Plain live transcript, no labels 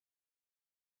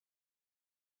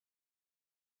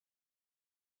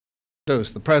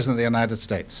introduce the President of the United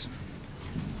States.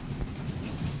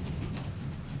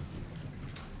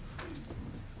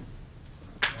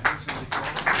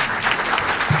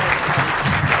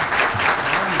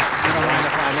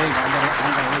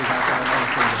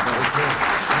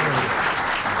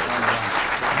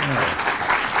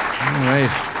 All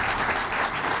right.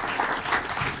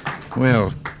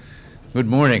 Well, good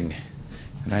morning.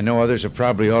 And I know others have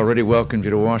probably already welcomed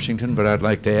you to Washington, but I'd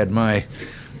like to add my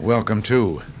welcome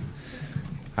too.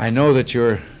 I know that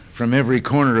you're from every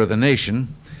corner of the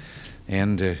nation,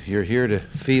 and you're here to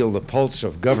feel the pulse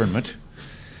of government.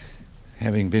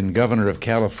 Having been governor of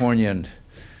California and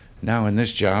now in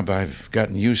this job, I've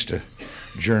gotten used to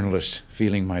journalists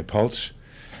feeling my pulse.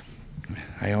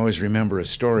 I always remember a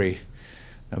story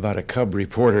about a cub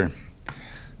reporter,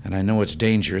 and I know it's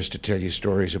dangerous to tell you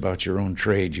stories about your own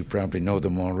trade. You probably know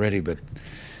them already, but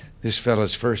this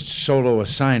fellow's first solo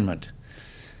assignment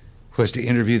was to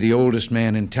interview the oldest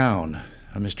man in town,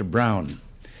 a Mr. Brown.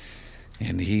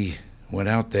 And he went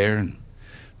out there and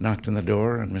knocked on the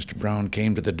door, and Mr. Brown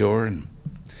came to the door, and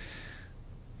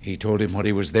he told him what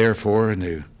he was there for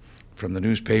and from the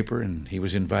newspaper, and he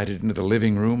was invited into the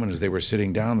living room, and as they were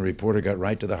sitting down, the reporter got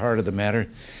right to the heart of the matter.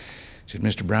 He said,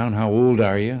 "Mr. Brown, how old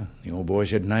are you?" The old boy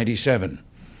said, 97.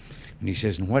 And he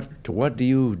says, "And to what do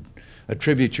you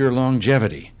attribute your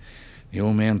longevity?" The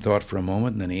old man thought for a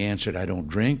moment, and then he answered, "I don't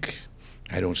drink,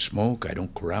 I don't smoke, I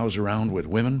don't carouse around with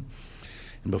women."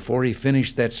 And before he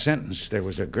finished that sentence, there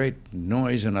was a great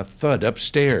noise and a thud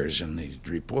upstairs, and the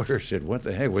reporter said, "What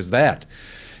the heck was that?"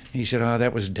 He said, "Oh,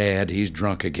 that was Dad. He's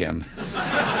drunk again."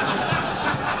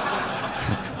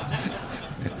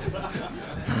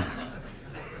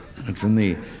 And from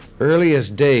the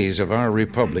earliest days of our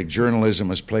republic, journalism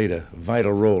has played a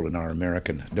vital role in our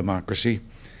American democracy.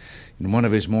 In one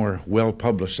of his more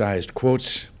well-publicized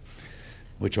quotes,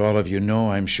 which all of you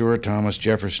know, I'm sure, Thomas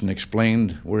Jefferson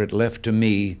explained, "Were it left to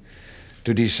me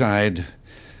to decide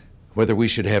whether we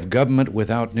should have government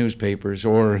without newspapers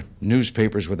or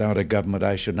newspapers without a government,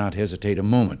 I should not hesitate a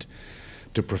moment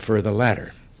to prefer the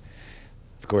latter."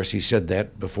 Of course, he said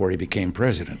that before he became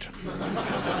president.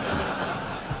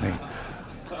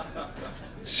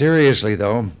 Seriously,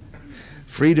 though,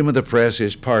 freedom of the press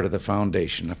is part of the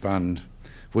foundation upon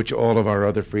which all of our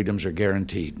other freedoms are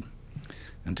guaranteed.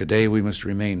 And today we must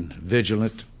remain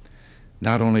vigilant,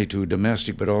 not only to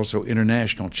domestic but also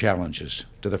international challenges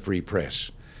to the free press.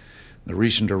 The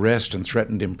recent arrest and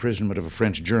threatened imprisonment of a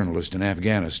French journalist in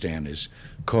Afghanistan is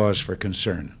cause for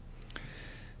concern.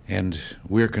 And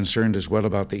we're concerned as well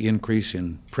about the increase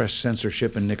in press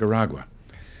censorship in Nicaragua.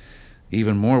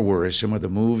 Even more worrisome are the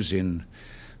moves in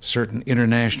certain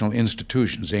international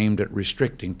institutions aimed at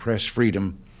restricting press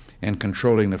freedom and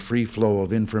controlling the free flow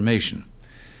of information.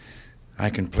 I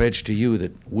can pledge to you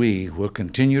that we will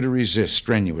continue to resist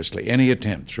strenuously any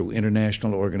attempt through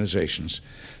international organizations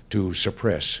to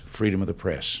suppress freedom of the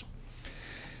press.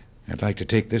 I'd like to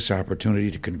take this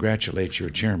opportunity to congratulate your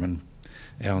chairman,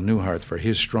 Al Newhart, for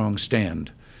his strong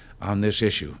stand on this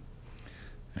issue.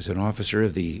 As an officer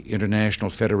of the International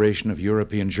Federation of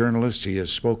European Journalists, he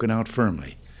has spoken out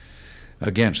firmly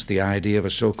against the idea of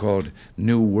a so-called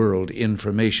New World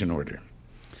Information Order.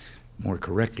 More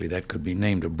correctly, that could be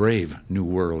named a brave New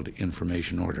World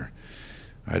Information Order.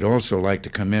 I'd also like to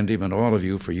commend him and all of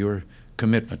you for your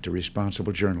commitment to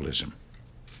responsible journalism.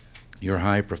 Your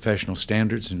high professional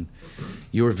standards and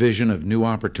your vision of new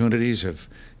opportunities have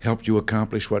helped you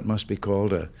accomplish what must be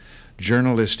called a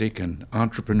journalistic and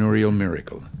entrepreneurial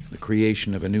miracle, the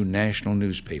creation of a new national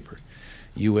newspaper,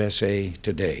 USA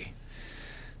Today.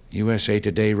 USA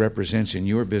Today represents in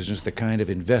your business the kind of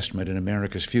investment in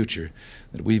America's future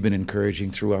that we've been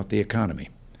encouraging throughout the economy.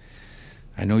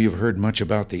 I know you've heard much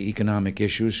about the economic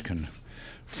issues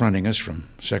confronting us from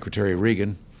Secretary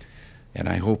Reagan, and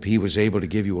I hope he was able to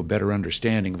give you a better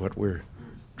understanding of what we're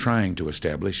trying to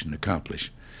establish and accomplish.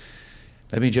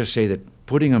 Let me just say that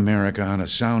putting America on a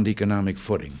sound economic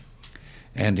footing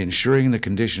and ensuring the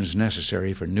conditions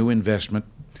necessary for new investment,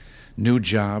 new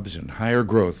jobs, and higher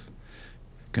growth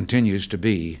continues to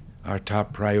be our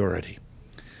top priority.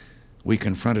 We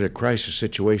confronted a crisis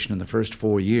situation in the first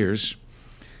 4 years.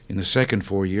 In the second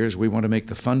 4 years, we want to make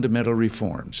the fundamental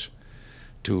reforms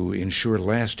to ensure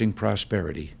lasting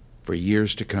prosperity for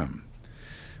years to come.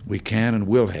 We can and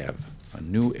will have a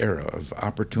new era of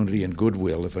opportunity and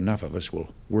goodwill if enough of us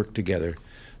will work together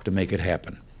to make it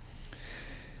happen.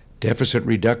 Deficit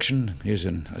reduction is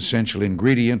an essential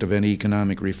ingredient of any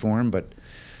economic reform, but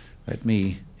let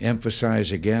me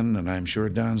emphasize again, and I'm sure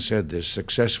Don said this,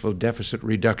 successful deficit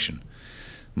reduction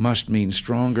must mean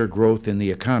stronger growth in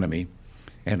the economy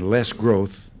and less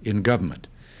growth in government.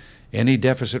 Any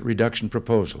deficit reduction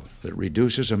proposal that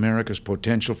reduces America's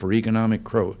potential for economic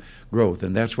growth,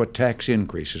 and that's what tax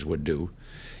increases would do,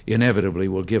 inevitably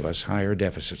will give us higher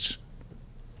deficits.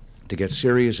 To get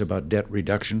serious about debt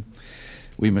reduction,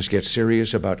 we must get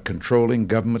serious about controlling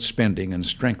government spending and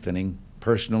strengthening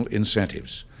personal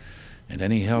incentives. And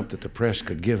any help that the press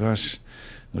could give us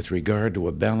with regard to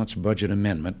a balanced budget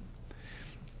amendment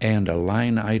and a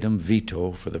line item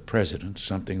veto for the president,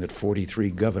 something that 43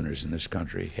 governors in this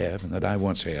country have and that I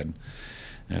once had,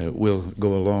 will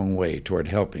go a long way toward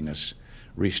helping us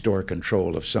restore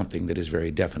control of something that is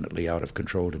very definitely out of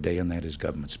control today, and that is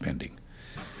government spending.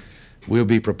 We'll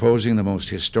be proposing the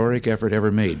most historic effort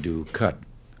ever made to cut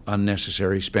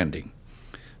unnecessary spending.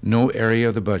 No area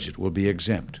of the budget will be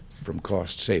exempt from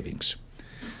cost savings.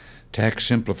 Tax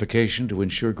simplification to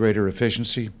ensure greater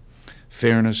efficiency,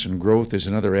 fairness, and growth is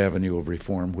another avenue of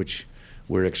reform which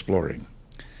we're exploring.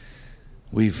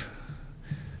 We've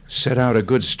set out a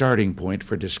good starting point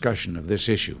for discussion of this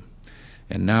issue,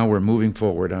 and now we're moving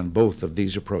forward on both of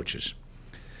these approaches.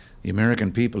 The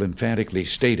American people emphatically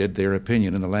stated their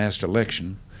opinion in the last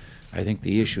election. I think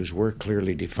the issues were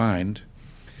clearly defined,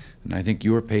 and I think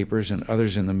your papers and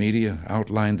others in the media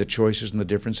outlined the choices and the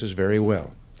differences very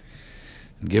well.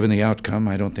 And given the outcome,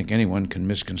 I don't think anyone can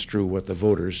misconstrue what the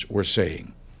voters were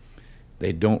saying.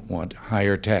 They don't want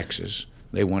higher taxes.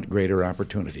 They want greater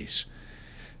opportunities.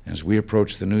 As we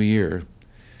approach the new year,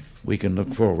 we can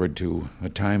look forward to a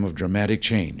time of dramatic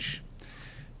change.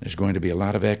 There's going to be a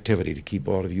lot of activity to keep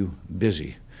all of you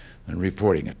busy and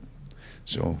reporting it.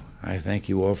 So I thank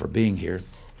you all for being here.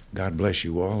 God bless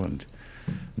you all, and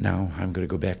now I'm going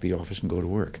to go back to the office and go to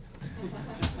work.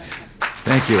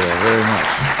 Thank you all very much.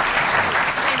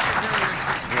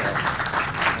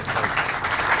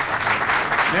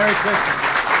 Merry Christmas.